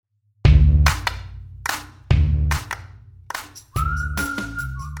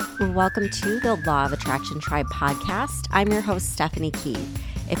Welcome to the Law of Attraction Tribe podcast. I'm your host, Stephanie Key.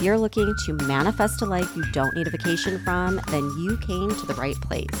 If you're looking to manifest a life you don't need a vacation from, then you came to the right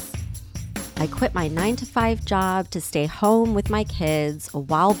place. I quit my 9-to-5 job to stay home with my kids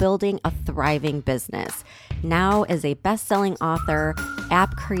while building a thriving business. Now, as a best-selling author,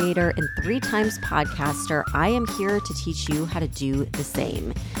 app creator, and 3-times podcaster, I am here to teach you how to do the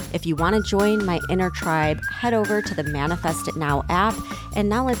same. If you want to join my inner tribe, head over to the Manifest It Now app. And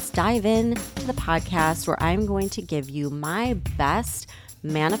now let's dive in to the podcast where I'm going to give you my best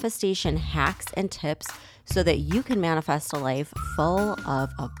manifestation hacks and tips so that you can manifest a life full of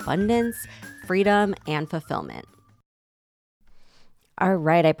abundance, freedom, and fulfillment. All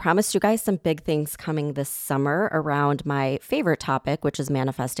right, I promised you guys some big things coming this summer around my favorite topic, which is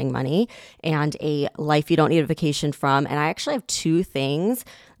manifesting money and a life you don't need a vacation from. And I actually have 2 things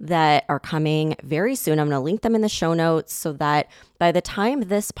that are coming very soon. I'm going to link them in the show notes so that by the time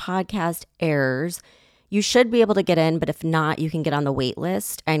this podcast airs, you should be able to get in, but if not, you can get on the wait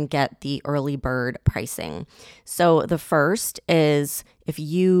list and get the early bird pricing. So the first is if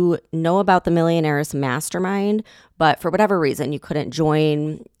you know about the Millionaires Mastermind, but for whatever reason, you couldn't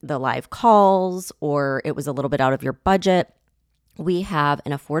join the live calls or it was a little bit out of your budget, we have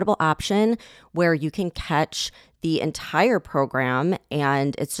an affordable option where you can catch the entire program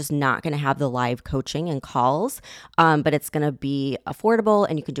and it's just not going to have the live coaching and calls, but it's going to be affordable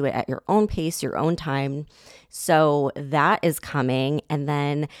and you can do it at your own pace, your own time. So that is coming. And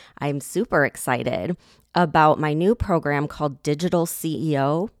then I'm super excited about my new program called Digital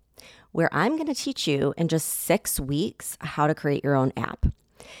CEO, where I'm going to teach you in just 6 weeks how to create your own app.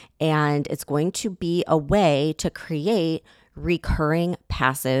 And it's going to be a way to create recurring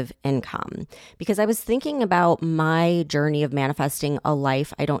passive income. Because I was thinking about my journey of manifesting a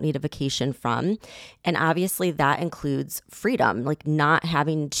life I don't need a vacation from. And obviously that includes freedom, like not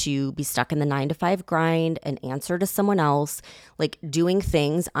having to be stuck in the 9-to-5 grind and answer to someone else, like doing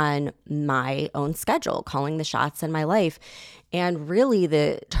things on my own schedule, calling the shots in my life. And really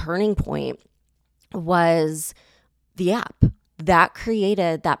the turning point was the app. That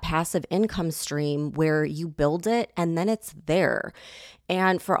created that passive income stream where you build it and then it's there.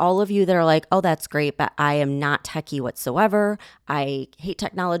 And for all of you that are like, oh, that's great, but I am not techie whatsoever. I hate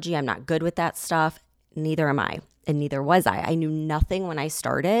technology. I'm not good with that stuff. Neither am I. And neither was I. I knew nothing when I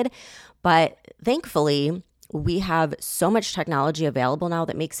started. But thankfully, we have so much technology available now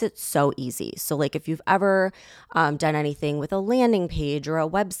that makes it so easy. So like if you've ever done anything with a landing page or a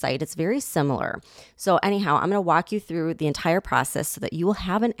website, it's very similar. So anyhow, I'm going to walk you through the entire process so that you will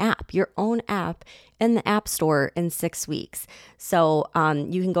have an app, your own app in the App Store in 6 weeks. So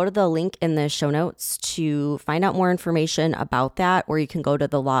you can go to the link in the show notes to find out more information about that, or you can go to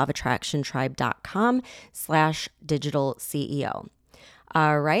the lawofattractiontribe.com/digital CEO.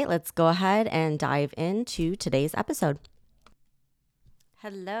 All right, let's go ahead and dive into today's episode.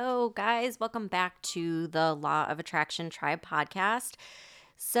 Hello, guys. Welcome back to the Law of Attraction Tribe podcast.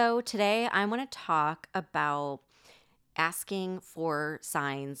 So today I want to talk about asking for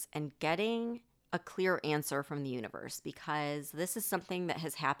signs and getting a clear answer from the universe, because this is something that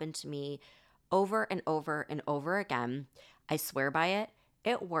has happened to me over and over and over again. I swear by it.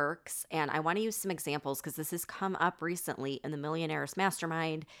 It works, and I want to use some examples because this has come up recently in the Millionaires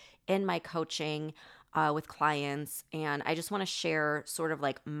Mastermind, in my coaching with clients, and I just want to share sort of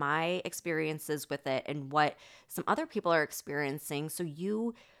like my experiences with it and what some other people are experiencing so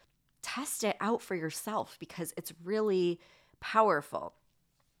you test it out for yourself because it's really powerful.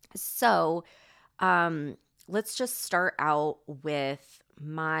 So let's just start out with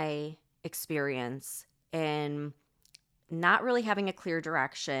my experience in not really having a clear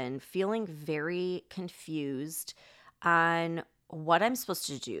direction, feeling very confused on what I'm supposed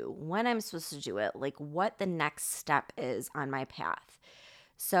to do, when I'm supposed to do it, like what the next step is on my path.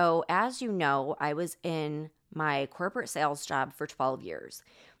 So as you know, I was in my corporate sales job for 12 years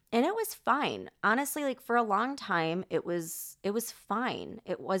and it was fine. Honestly, like for a long time, it was fine.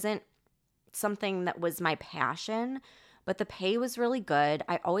 It wasn't something that was my passion, but the pay was really good.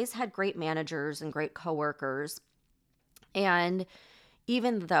 I always had great managers and great coworkers. And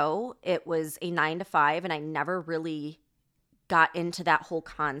even though it was a 9-to-5 and I never really got into that whole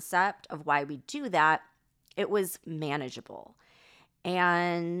concept of why we do that, it was manageable.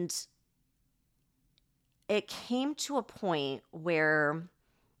 And it came to a point where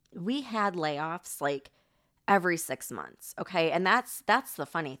we had layoffs like every 6 months. Okay. And that's the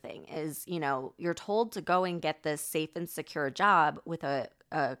funny thing is, you know, you're told to go and get this safe and secure job with a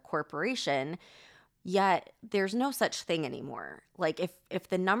corporation. Yet there's no such thing anymore. Like if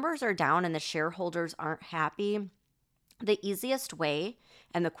the numbers are down and the shareholders aren't happy, The easiest way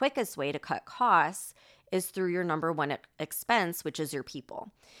and the quickest way to cut costs is through your number one expense, which is your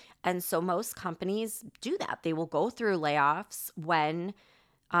people. And so most companies do that. They will go through layoffs when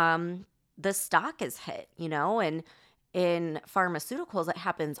the stock is hit, and in pharmaceuticals, it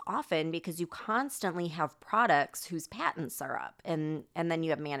happens often because you constantly have products whose patents are up, and then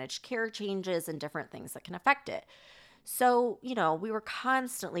you have managed care changes and different things that can affect it. So, we were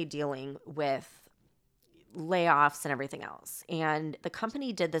constantly dealing with layoffs and everything else. And the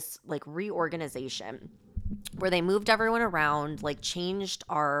company did this like reorganization where they moved everyone around, like changed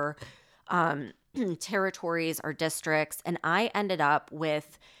our territories, our districts, and I ended up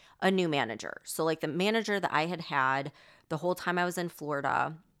with a new manager. So, like the manager that I had the whole time I was in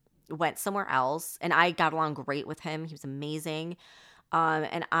Florida went somewhere else, and I got along great with him. He was amazing.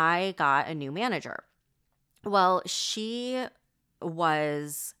 And I got a new manager. Well, she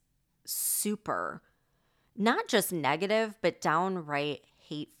was super, not just negative, but downright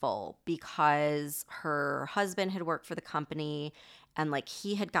hateful because her husband had worked for the company and like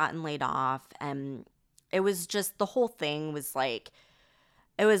he had gotten laid off. And it was just the whole thing was like,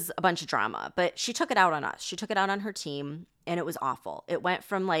 it was a bunch of drama, but she took it out on us. She took it out on her team and it was awful. It went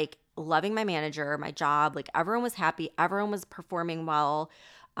from like loving my manager, my job, like everyone was happy, everyone was performing well,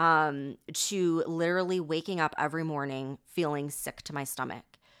 to literally waking up every morning feeling sick to my stomach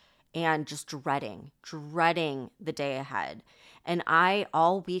and just dreading the day ahead. And I,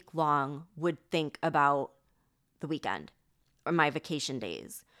 all week long, would think about the weekend or my vacation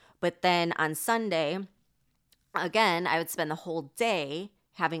days. But then on Sunday, again, I would spend the whole day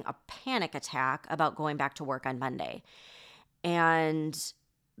having a panic attack about going back to work on Monday. And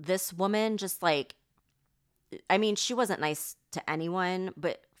this woman just like, I mean, she wasn't nice to anyone,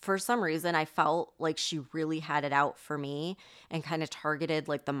 but for some reason, I felt like she really had it out for me and kind of targeted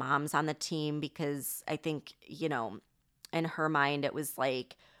like the moms on the team because I think, in her mind, it was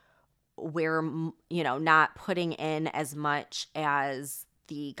like we're, not putting in as much as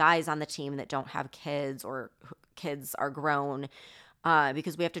the guys on the team that don't have kids or kids are grown,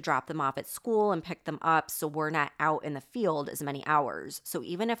 because we have to drop them off at school and pick them up. So we're not out in the field as many hours. So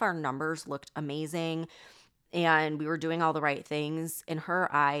even if our numbers looked amazing, and we were doing all the right things, in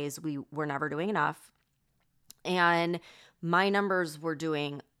her eyes, we were never doing enough. And my numbers were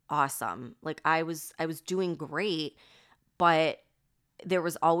doing awesome. Like I was doing great, but there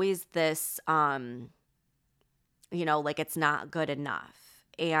was always this, like it's not good enough.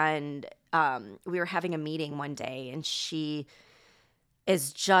 And we were having a meeting one day and she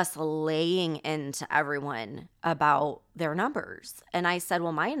is just laying into everyone about their numbers. And I said,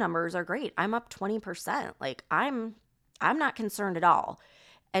 well, my numbers are great. I'm up 20%. Like I'm not concerned at all.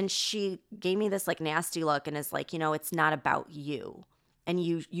 And she gave me this like nasty look and is like, it's not about you. And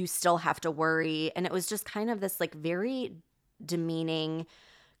you still have to worry. And it was just kind of this like very demeaning,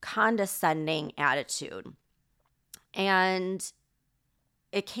 condescending attitude. And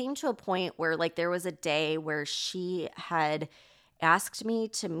it came to a point where like there was a day where she had asked me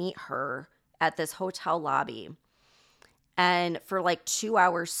to meet her at this hotel lobby. And for like 2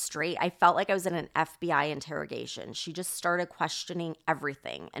 hours straight, I felt like I was in an FBI interrogation. She just started questioning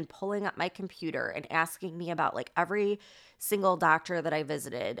everything and pulling up my computer and asking me about like every single doctor that I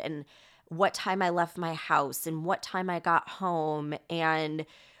visited and what time I left my house and what time I got home. And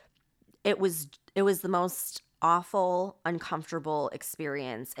it was the most awful, uncomfortable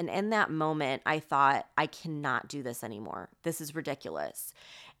experience. And in that moment, I thought, I cannot do this anymore. This is ridiculous.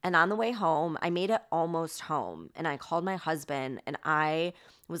 And on the way home, I made it almost home. And I called my husband and I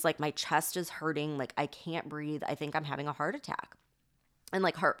was like, my chest is hurting. Like, I can't breathe. I think I'm having a heart attack. And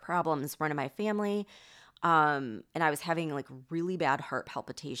like heart problems run in my family. And I was having like really bad heart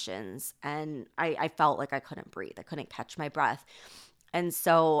palpitations. And I felt like I couldn't breathe. I couldn't catch my breath. And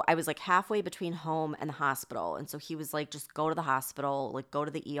so I was like halfway between home and the hospital. And so he was like, just go to the hospital, like go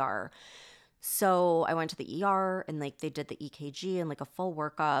to the ER. So I went to the ER and like they did the EKG and like a full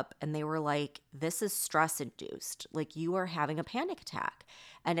workup. And they were like, this is stress induced. Like you are having a panic attack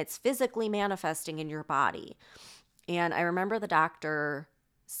and it's physically manifesting in your body. And I remember the doctor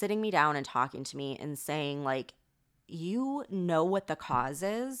sitting me down and talking to me and saying like, you know what the cause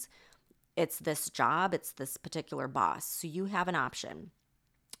is. It's this job, it's this particular boss. So you have an option.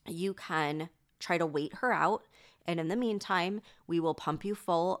 You can try to wait her out. And in the meantime, we will pump you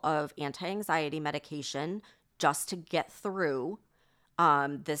full of anti-anxiety medication just to get through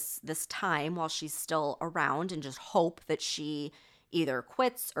this time while she's still around and just hope that she either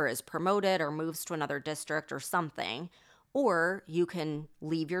quits or is promoted or moves to another district or something. Or you can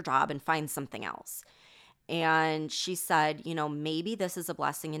leave your job and find something else. And she said, maybe this is a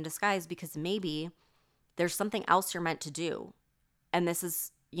blessing in disguise because maybe There's something else you're meant to do. And this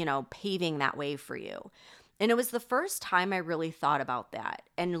is, paving that way for you. And it was the first time I really thought about that.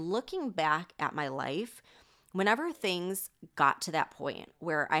 And looking back at my life, whenever things got to that point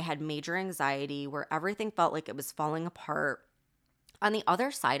where I had major anxiety, where everything felt like it was falling apart, on the other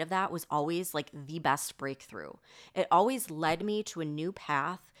side of that was always like the best breakthrough. It always led me to a new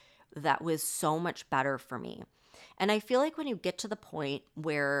path that was so much better for me. And I feel like when you get to the point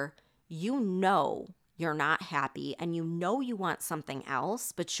where you're not happy and you want something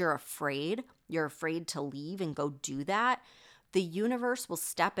else, but you're afraid to leave and go do that, the universe will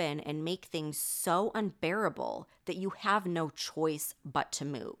step in and make things so unbearable that you have no choice but to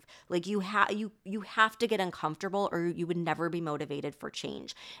move. Like you have to get uncomfortable or you would never be motivated for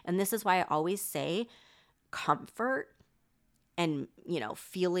change. And this is why I always say comfort and,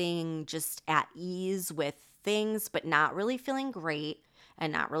 feeling just at ease with things, but not really feeling great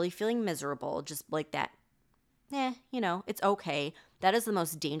and not really feeling miserable, just like that, it's okay. That is the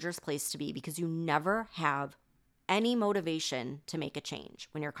most dangerous place to be because you never have any motivation to make a change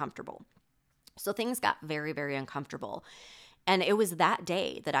when you're comfortable. So things got very, very uncomfortable. And it was that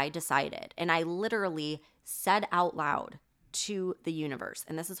day that I decided, and I literally said out loud to the universe,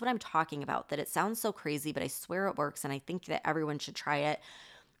 and this is what I'm talking about, that it sounds so crazy, but I swear it works, and I think that everyone should try it.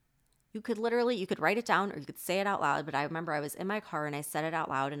 You could write it down or you could say it out loud, but I remember I was in my car and I said it out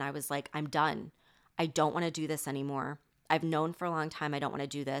loud and I was like, I'm done. I don't want to do this anymore. I've known for a long time I don't want to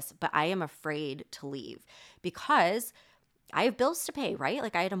do this, but I am afraid to leave because I have bills to pay, right?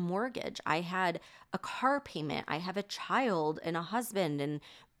 Like I had a mortgage, I had a car payment, I have a child and a husband and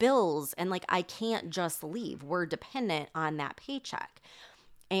bills, and like I can't just leave. We're dependent on that paycheck.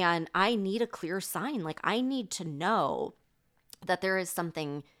 And I need a clear sign. Like I need to know that there is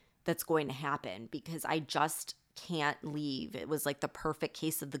something that's going to happen because I just can't leave. It was like the perfect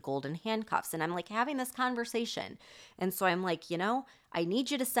case of the golden handcuffs. And I'm like having this conversation. And so I'm like, I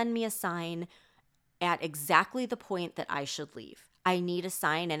need you to send me a sign at exactly the point that I should leave. I need a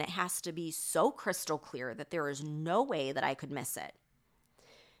sign and it has to be so crystal clear that there is no way that I could miss it.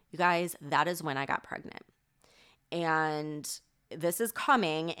 You guys, that is when I got pregnant. And this is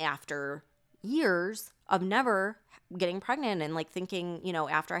coming after years of never getting pregnant and like thinking,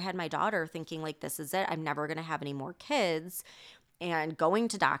 after I had my daughter, thinking like, this is it. I'm never going to have any more kids, and going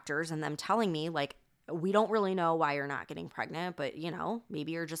to doctors and them telling me like, we don't really know why you're not getting pregnant, but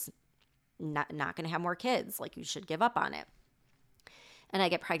maybe you're just not going to have more kids. Like you should give up on it. And I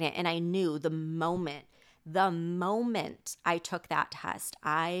get pregnant and I knew the moment I took that test,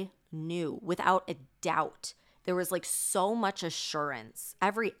 I knew without a doubt. There was like so much assurance.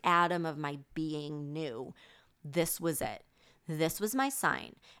 Every atom of my being knew this was it. This was my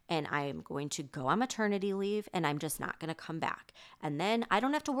sign. And I am going to go on maternity leave and I'm just not going to come back. And then I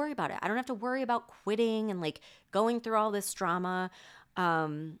don't have to worry about it. I don't have to worry about quitting and like going through all this drama.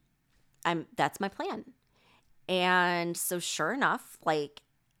 That's my plan. And so sure enough, like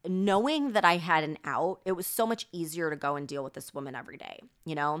knowing that I had an out, it was so much easier to go and deal with this woman every day,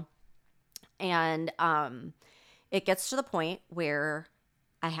 And it gets to the point where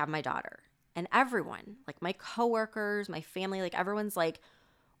I have my daughter and everyone, like my coworkers, my family, like everyone's like,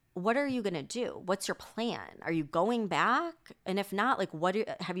 what are you going to do? What's your plan? Are you going back? And if not, like,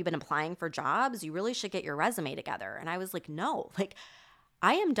 have you been applying for jobs? You really should get your resume together. And I was like, no, like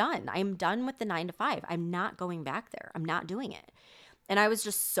I am done. I am done with the 9 to 5. I'm not going back there. I'm not doing it. And I was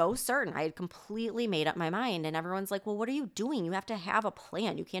just so certain. I had completely made up my mind. And everyone's like, well, what are you doing? You have to have a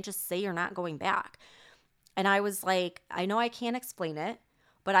plan. You can't just say you're not going back. And I was like, I know I can't explain it,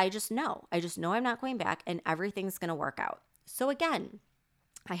 but I just know. I just know I'm not going back and everything's going to work out. So again,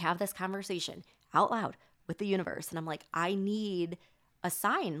 I have this conversation out loud with the universe. And I'm like, I need a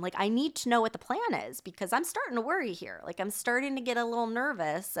sign. Like I need to know what the plan is because I'm starting to worry here. Like I'm starting to get a little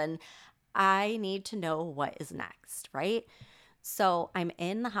nervous and I need to know what is next, right? So I'm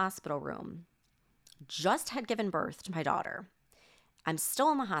in the hospital room, just had given birth to my daughter. I'm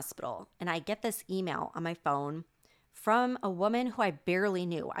still in the hospital and I get this email on my phone from a woman who I barely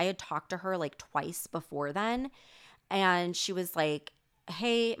knew. I had talked to her like twice before then. And she was like,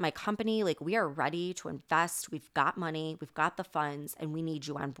 hey, my company, like we are ready to invest. We've got money, we've got the funds, and we need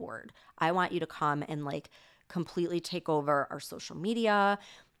you on board. I want you to come and like completely take over our social media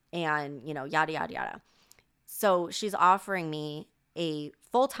and, yada, yada, yada. So she's offering me a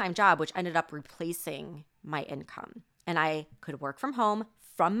full-time job, which ended up replacing my income. And I could work from home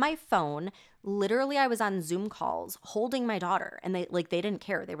from my phone. Literally, I was on Zoom calls holding my daughter and they didn't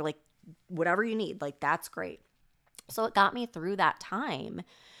care. They were like, whatever you need, like that's great. So it got me through that time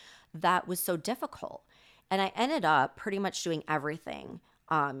that was so difficult. And I ended up pretty much doing everything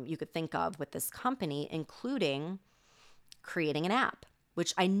you could think of with this company, including creating an app,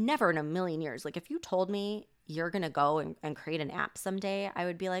 which I never in a million years, like if you told me you're going to go and create an app someday, I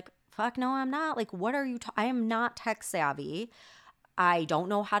would be like, fuck no, I'm not. Like, what are you, I am not tech savvy. I don't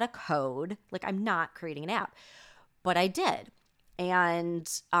know how to code. Like, I'm not creating an app, but I did. And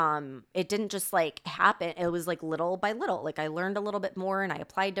it didn't just like happen. It was like little by little. Like I learned a little bit more and I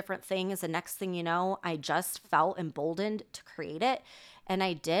applied different things. And next thing you know, I just felt emboldened to create it. And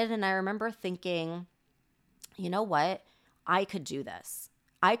I did. And I remember thinking, you know what? I could do this.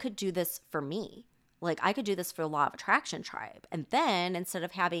 I could do this for me. Like I could do this for the Law of Attraction Tribe. And then instead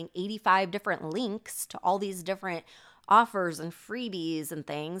of having 85 different links to all these different offers and freebies and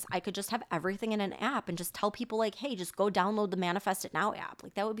things, I could just have everything in an app and just tell people like, hey, just go download the Manifest It Now app.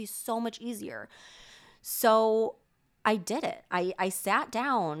 Like that would be so much easier. So I did it. I sat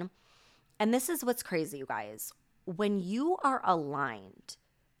down, and this is what's crazy, you guys. When you are aligned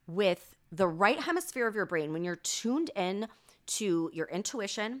with the right hemisphere of your brain, when you're tuned in to your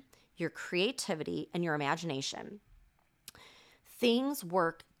intuition, your creativity, and your imagination, things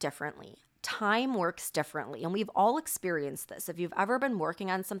work differently. Time works differently. And we've all experienced this. If you've ever been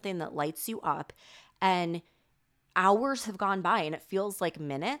working on something that lights you up and hours have gone by and it feels like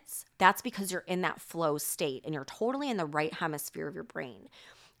minutes, that's because you're in that flow state and you're totally in the right hemisphere of your brain,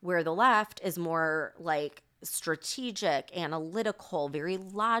 where the left is more like strategic, analytical, very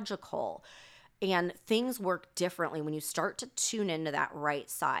logical. And things work differently when you start to tune into that right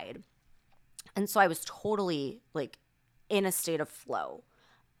side. And so I was totally like in a state of flow.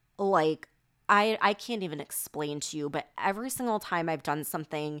 Like I can't even explain to you, but every single time I've done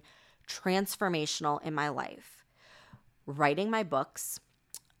something transformational in my life, writing my books,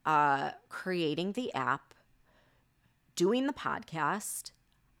 creating the app, doing the podcast,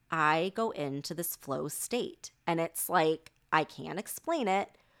 I go into this flow state. And it's like, I can't explain it,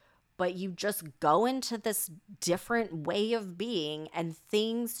 but you just go into this different way of being and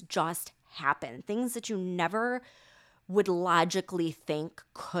things just happen. Things that you never would logically think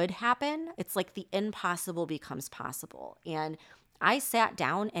could happen. It's like the impossible becomes possible. And I sat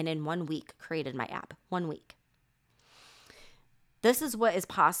down and in 1 week created my app. 1 week. This is what is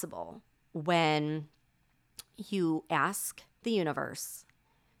possible when you ask the universe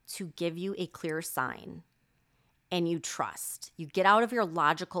to give you a clear sign and you trust. You get out of your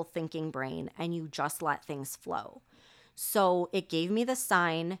logical thinking brain and you just let things flow. So it gave me the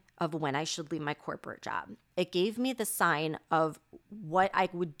sign of when I should leave my corporate job. It gave me the sign of what I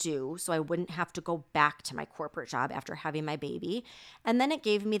would do so I wouldn't have to go back to my corporate job after having my baby. And then it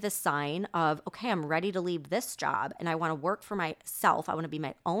gave me the sign of, okay, I'm ready to leave this job and I want to work for myself. I want to be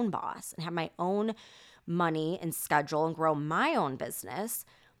my own boss and have my own money and schedule and grow my own business.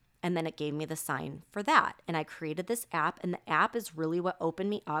 And then it gave me the sign for that. And I created this app, and the app is really what opened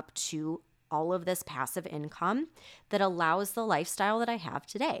me up to all of this passive income that allows the lifestyle that I have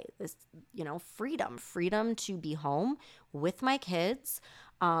today. This, freedom to be home with my kids,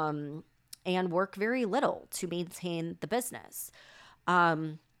 and work very little to maintain the business.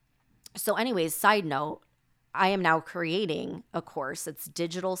 So anyways, side note, I am now creating a course. It's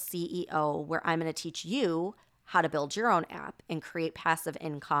Digital CEO, where I'm going to teach you how to build your own app and create passive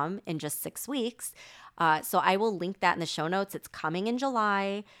income in just 6 weeks. So I will link that in the show notes. It's coming in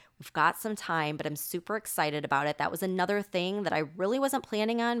July. We've got some time, but I'm super excited about it. That was another thing that I really wasn't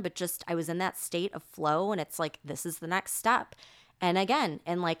planning on, but just I was in that state of flow and it's like, this is the next step. And again,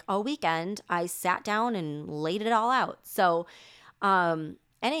 in like a weekend, I sat down and laid it all out. So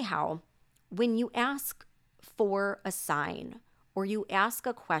anyhow, when you ask for a sign or you ask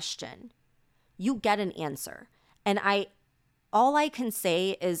a question, you get an answer. And all I can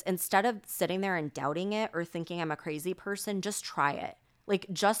say is, instead of sitting there and doubting it or thinking I'm a crazy person, just try it. Like,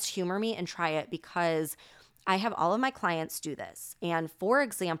 just humor me and try it, because I have all of my clients do this. And for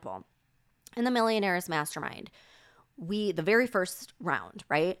example, in the Millionaires Mastermind, the very first round,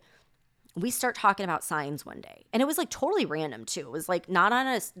 right? We start talking about signs one day. And it was like totally random too. It was like not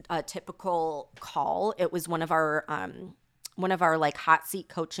on a typical call. It was one of our like hot seat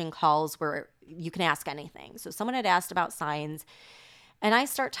coaching calls where you can ask anything. So someone had asked about signs and I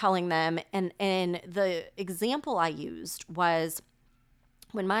start telling them, and the example I used was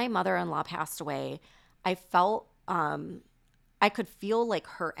when my mother-in-law passed away, I felt, I could feel like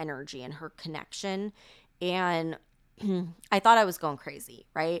her energy and her connection. And I thought I was going crazy,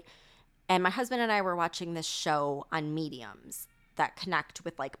 right? And my husband and I were watching this show on mediums that connect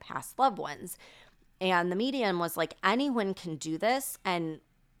with like past loved ones. And the medium was like, anyone can do this. And,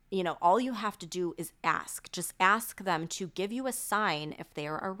 all you have to do is ask. Just ask them to give you a sign if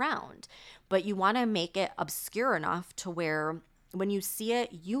they're around. But you want to make it obscure enough to where When you see it,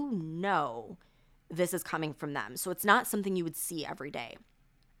 you know this is coming from them. So it's not something you would see every day.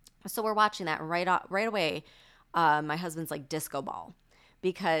 So we're watching that, and right away, my husband's like, disco ball,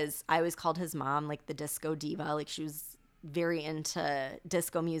 because I always called his mom like the disco diva. Like, she was very into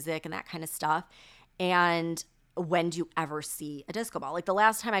disco music and that kind of stuff. And when do you ever see a disco ball? Like, the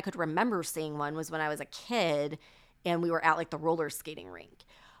last time I could remember seeing one was when I was a kid and we were at like the roller skating rink.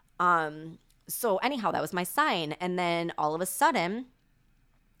 So anyhow, that was my sign. And then all of a sudden,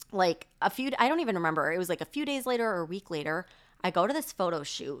 like I don't even remember. It was like a few days later or a week later, I go to this photo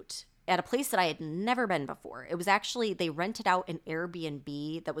shoot at a place that I had never been before. It was actually, they rented out an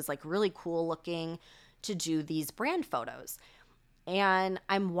Airbnb that was like really cool looking to do these brand photos. And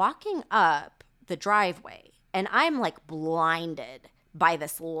I'm walking up the driveway and I'm like blinded by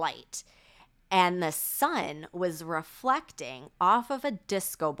this light. And the sun was reflecting off of a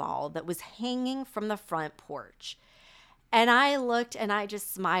disco ball that was hanging from the front porch. And I looked and I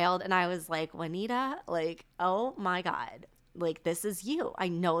just smiled and I was like, Juanita, like, oh my God, like, this is you. I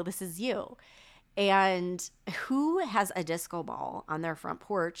know this is you. And who has a disco ball on their front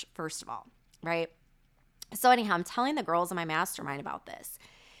porch, first of all, right? So anyhow, I'm telling the girls in my mastermind about this.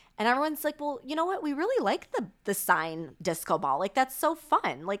 And everyone's like, well, you know what? We really like the sign disco ball. Like, that's so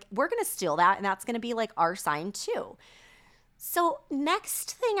fun. Like, we're going to steal that, and that's going to be like our sign too. So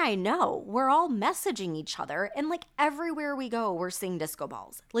next thing I know, we're all messaging each other, and like everywhere we go, we're seeing disco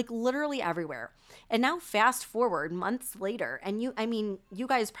balls, like literally everywhere. And now fast forward months later, and you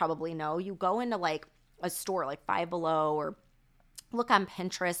guys probably know, you go into like a store like Five Below or look on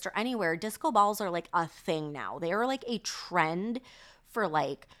Pinterest or anywhere, disco balls are like a thing now. They are like a trend for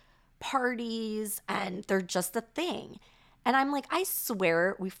like parties, and they're just a thing. And I'm like, I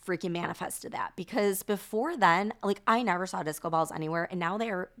swear we freaking manifested that, because before then, like, I never saw disco balls anywhere, and now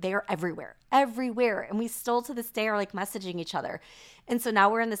they are everywhere, everywhere. And we still to this day are like messaging each other. And so now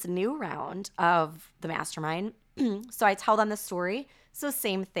we're in this new round of the mastermind. So I tell them the story. So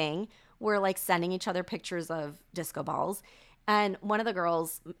same thing. We're like sending each other pictures of disco balls. And one of the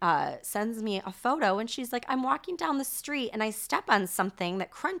girls sends me a photo, and she's like, I'm walking down the street and I step on something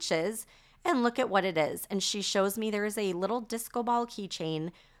that crunches, and look at what it is. And she shows me there is a little disco ball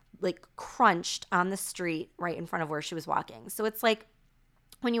keychain like crunched on the street right in front of where she was walking. So it's like,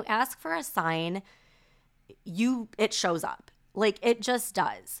 when you ask for a sign, it shows up. Like, it just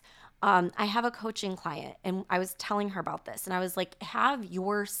does. I have a coaching client, and I was telling her about this, and I was like, have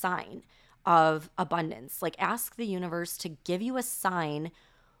your sign of abundance. Like, ask the universe to give you a sign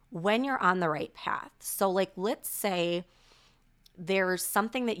when you're on the right path. So like, let's say there's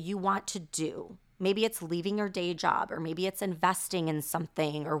something that you want to do. Maybe it's leaving your day job, or maybe it's investing in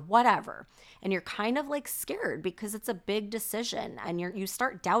something or whatever. And you're kind of like scared because it's a big decision, and you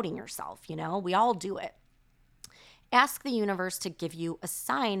start doubting yourself, we all do it. Ask the universe to give you a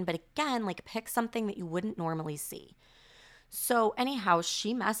sign, but again, like, pick something that you wouldn't normally see. So anyhow,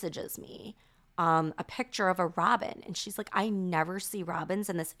 she messages me a picture of a robin, and she's like, I never see robins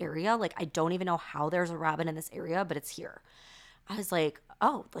in this area. Like, I don't even know how there's a robin in this area, but it's here. I was like,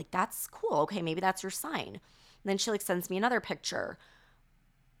 oh, like, that's cool. Okay, maybe that's your sign. And then she like sends me another picture.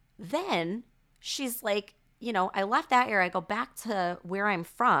 Then she's like, I left that area. I go back to where I'm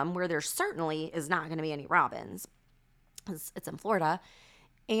from, where there certainly is not going to be any robins. It's in Florida.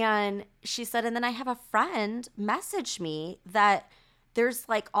 And she said, and then I have a friend message me that there's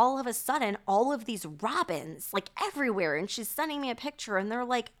like all of a sudden all of these robins like everywhere. And she's sending me a picture, and they're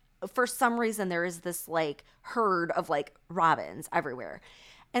like, for some reason, there is this like herd of like robins everywhere.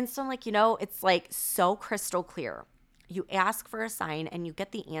 And so I'm like, it's like so crystal clear. You ask for a sign and you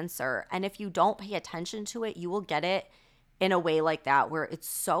get the answer. And if you don't pay attention to it, you will get it in a way like that, where it's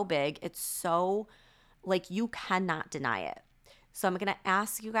so big. It's so like, you cannot deny it. So I'm going to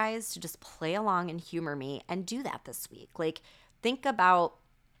ask you guys to just play along and humor me and do that this week. Like, think about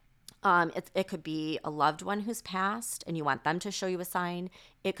it could be a loved one who's passed and you want them to show you a sign.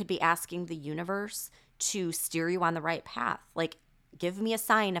 It could be asking the universe to steer you on the right path. Like, give me a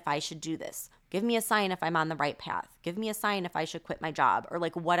sign if I should do this. Give me a sign if I'm on the right path. Give me a sign if I should quit my job, or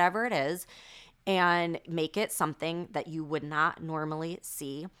like whatever it is, and make it something that you would not normally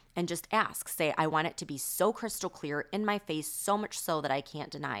see, and just ask. Say, I want it to be so crystal clear in my face, so much so that I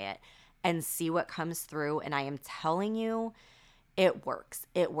can't deny it, and see what comes through. And I am telling you, it works.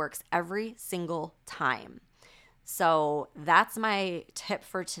 It works every single time. So that's my tip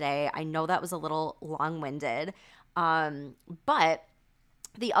for today. I know that was a little long-winded, but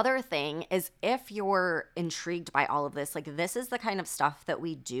the other thing is, if you're intrigued by all of this, like, this is the kind of stuff that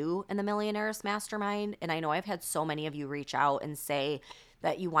we do in the Millionaires Mastermind. And I know I've had so many of you reach out and say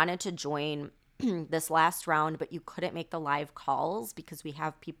that you wanted to join this last round, but you couldn't make the live calls because we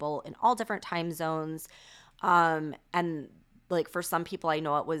have people in all different time zones. And like for some people, I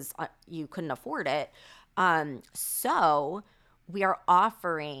know it was, you couldn't afford it. So we are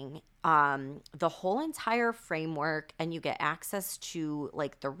offering the whole entire framework, and you get access to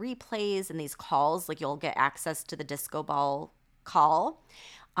like the replays and these calls. Like you'll get access to the disco ball call.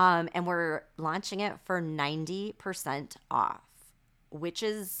 And we're launching it for 90% off, which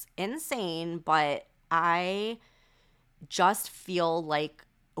is insane, but I just feel like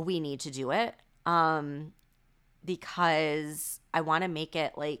we need to do it because I want to make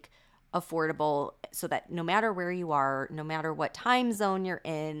it like affordable so that no matter where you are, no matter what time zone you're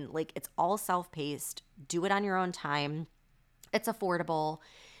in, like it's all self-paced. Do it on your own time. It's affordable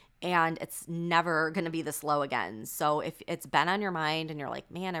and it's never going to be this low again. So if it's been on your mind and you're like,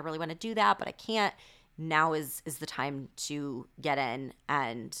 man, I really want to do that, but I can't, now is the time to get in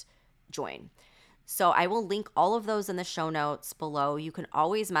and join. So I will link all of those in the show notes below. You can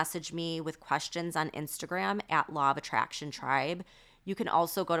always message me with questions on Instagram at Law of Attraction Tribe. You can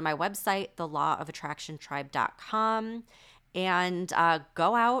also go to my website, thelawofattractiontribe.com, and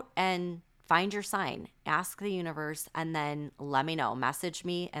go out and find your sign. Ask the universe, and then let me know. Message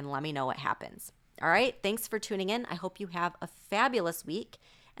me and let me know what happens. All right. Thanks for tuning in. I hope you have a fabulous week,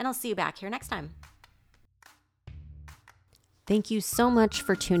 and I'll see you back here next time. Thank you so much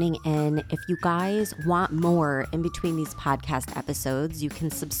for tuning in. If you guys want more in between these podcast episodes, you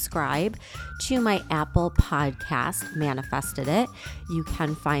can subscribe to my Apple Podcast, Manifested It. You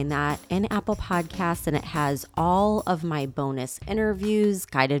can find that in Apple Podcasts, and it has all of my bonus interviews,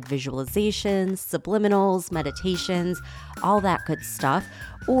 guided visualizations, subliminals, meditations, all that good stuff.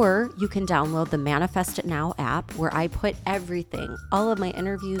 Or you can download the Manifest It Now app, where I put everything, all of my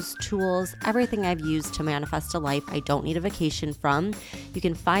interviews, tools, everything I've used to manifest a life I don't need a vacation from. You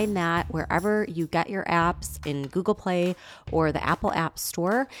can find that wherever you get your apps, in Google Play or the Apple App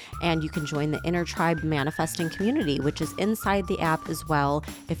Store. And you can join the Inner Tribe Manifesting community, which is inside the app as well,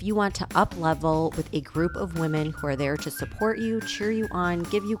 if you want to up level with a group of women who are there to support you, cheer you on,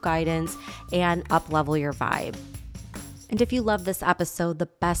 give you guidance, and up level your vibe. And if you love this episode, the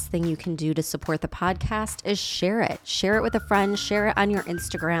best thing you can do to support the podcast is share it. Share it with a friend, share it on your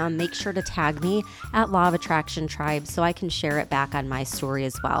Instagram. Make sure to tag me at Law of Attraction Tribe so I can share it back on my story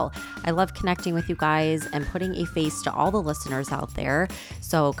as well. I love connecting with you guys and putting a face to all the listeners out there.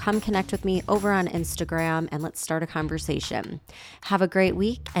 So come connect with me over on Instagram and let's start a conversation. Have a great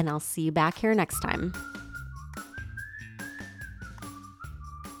week, and I'll see you back here next time.